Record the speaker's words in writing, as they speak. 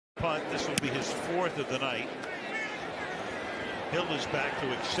punt. This will be his 4th of the night. Hill is back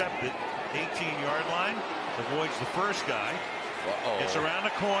to accept it. 18-yard line. Avoids the first guy. Gets around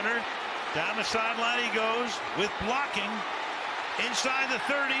the corner. Down the sideline he goes with blocking. Inside the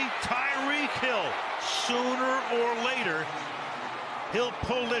 30, Tyreek Hill. Sooner or later, he'll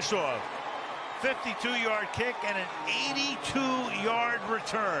pull this off. 52-yard kick and an 82-yard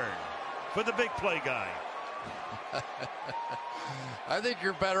return for the big play guy. I think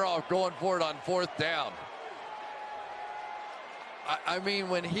you're better off going for it on 4th down. I mean,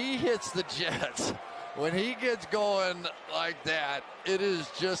 when he hits the Jets, when he gets going like that, it is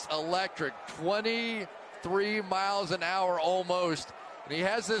just electric. 23 miles an hour almost. And he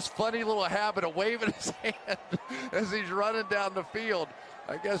has this funny little habit of waving his hand as he's running down the field.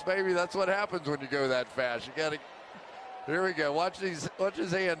 I guess maybe that's what happens when you go that fast. You got to. Here we go. Watch his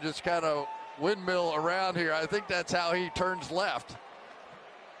hand just kind of windmill around here. I think that's how he turns left,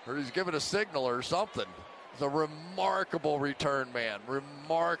 or he's giving a signal or something. It's a remarkable return man.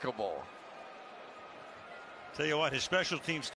 Remarkable. Tell you what, his special teams